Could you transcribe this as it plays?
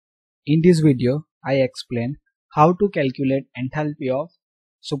In this video, I explain how to calculate enthalpy of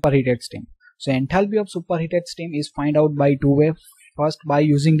superheated steam. So enthalpy of superheated steam is find out by two ways. First by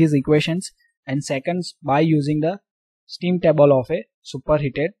using these equations, and second by using the steam table of a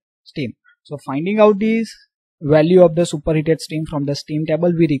superheated steam. So finding out this value of the superheated steam from the steam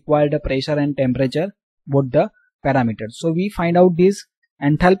table, we require the pressure and temperature, both the parameters. So we find out this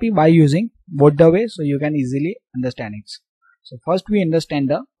enthalpy by using both the way, so you can easily understand it. So first we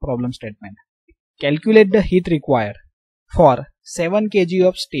understand the problem statement. Calculate the heat required for 7 kg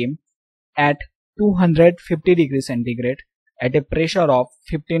of steam at 250 degrees centigrade at a pressure of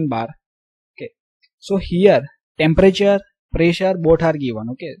 15 bar. Okay, so here temperature, pressure both are given.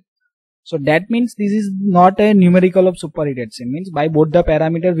 Okay, so that means this is not a numerical of superheated steam, means by both the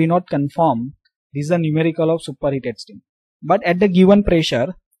parameter we not confirm this is a numerical of superheated steam, but at the given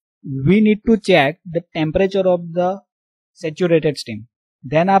pressure we need to check the temperature of the saturated steam.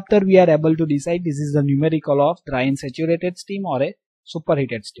 Then after we are able to decide this is the numerical of dry and saturated steam or a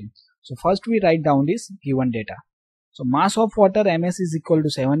superheated steam. So first we write down this given data. So mass of water ms is equal to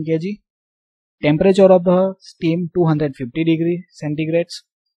 7 kg, temperature of the steam 250 degree centigrades,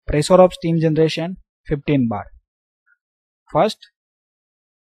 pressure of steam generation 15 bar. First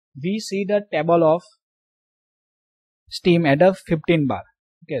we see the table of steam at a 15 bar.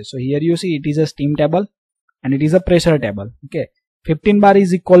 Okay, so here you see it is a steam table and it is a pressure table. Okay, 15 bar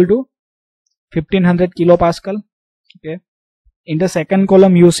is equal to 1500 kilopascal. Okay, in the second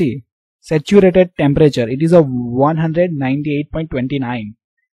column you see saturated temperature, it is a 198.29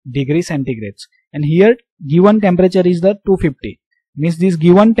 degrees centigrades, and here given temperature is the 250, means this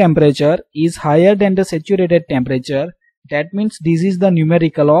given temperature is higher than the saturated temperature. That means this is the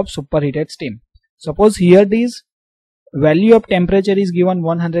numerical of superheated steam. Suppose here this value of temperature is given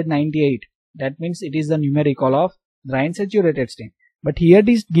 198, that means it is the numerical of dry and saturated steam, but here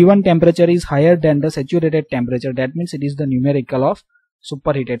this given temperature is higher than the saturated temperature, that means it is the numerical of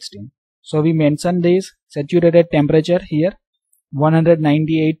superheated steam. So we mention this saturated temperature here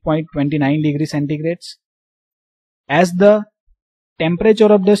 198.29 degrees centigrades. As the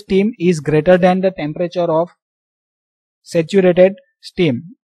temperature of the steam is greater than the temperature of saturated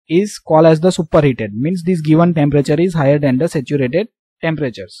steam is called as the superheated, means this given temperature is higher than the saturated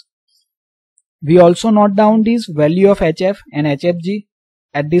temperatures. We also note down this value of HF and HFG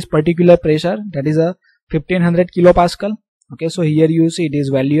at this particular pressure, that is a 1500 kilopascal. Okay, so here you see this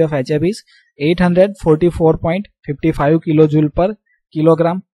value of HF is 844.55 kilojoule per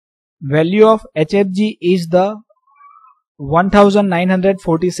kilogram. Value of HFG is the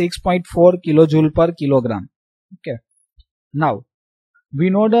 1946.4 kilojoule per kilogram. Okay, now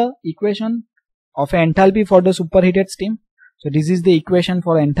we know the equation of enthalpy for the superheated steam. So this is the equation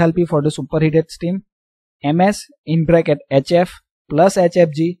for enthalpy for the superheated steam. Ms in bracket HF plus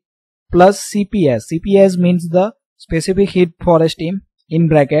HFG plus CPS. CPS means the specific heat for a steam in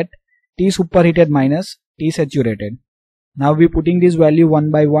bracket T superheated minus T saturated. Now we putting this value one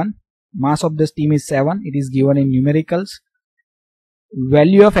by one. Mass of the steam is 7. It is given in numericals.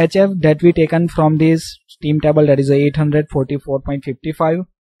 Value of HF that we taken from this steam table, that is 844.55.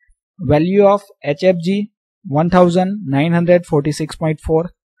 Value of HFG 1946.4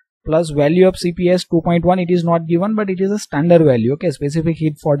 plus value of CPS 2.1. It is not given, but it is a standard value. Okay, specific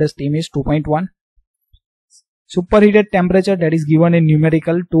heat for the steam is 2.1. Superheated temperature that is given in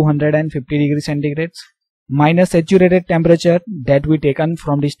numerical 250 degrees centigrades minus saturated temperature that we taken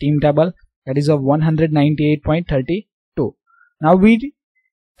from the steam table, that is a 198.32. Now we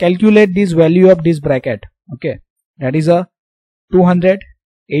calculate this value of this bracket. Okay, that is a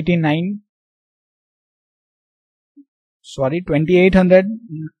 2800.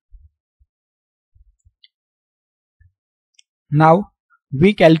 Now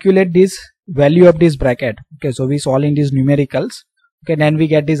we calculate this value of this bracket. Okay, so we solve in these numericals. Okay, then we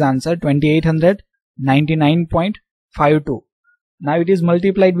get this answer 2899.52. Now it is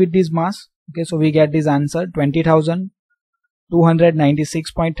multiplied with this mass. Okay, so we get this answer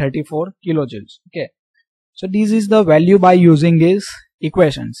 20,296.34 kilojoules. Okay, so this is the value by using these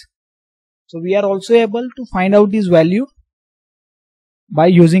equations. So we are also able to find out this value by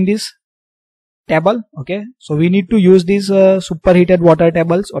using this table. Okay, so we need to use these superheated water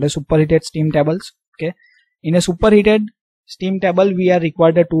tables or a superheated steam tables. Okay, in a superheated steam table we are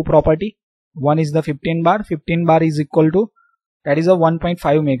required a two property. One is the 15 bar. 15 bar is equal to, that is a 1.5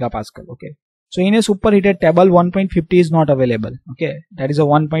 megapascal. Okay, so in a superheated table 1.50 is not available. Okay, that is a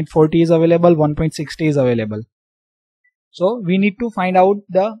 1.40 is available, 1.60 is available. So we need to find out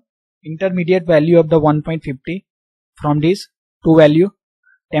the intermediate value of the 1.50 from these two value.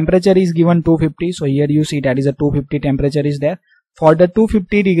 Temperature is given 250, so here you see that is a 250 temperature is there. for the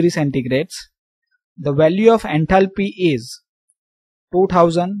 250 degrees centigrades, the value of enthalpy is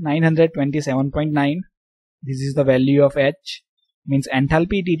 2927.9. This is the value of H, means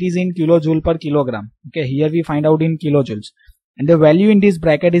enthalpy it is in kilojoule per kilogram. Okay, here we find out in kilojoules, and the value in this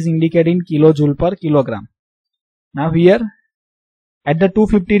bracket is indicated in kilojoule per kilogram. Now here at the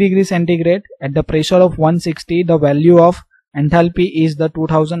 250 degrees centigrade at the pressure of 160, the value of enthalpy is the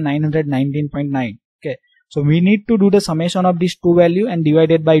 2919.9. Okay, so we need to do the summation of these two value and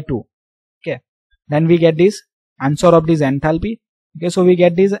divide it by 2. Okay, then we get this answer of this enthalpy. Okay, so we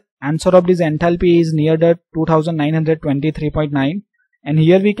get this answer of this enthalpy is near the 2923.9, and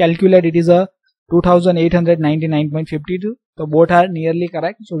here we calculate it is a 2899.52. So both are nearly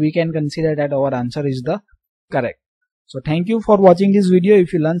correct, so we can consider that our answer is the correct. So thank you for watching this video.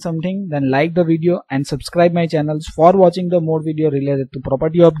 If you learned something, then like the video and subscribe my channels for watching the more video related to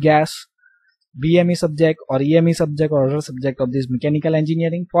property of gas, BME subject or EME subject or other subject of this mechanical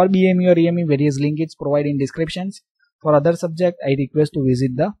engineering. For BME or EME, various links provided in descriptions. For other subject, I request to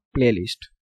visit the playlist.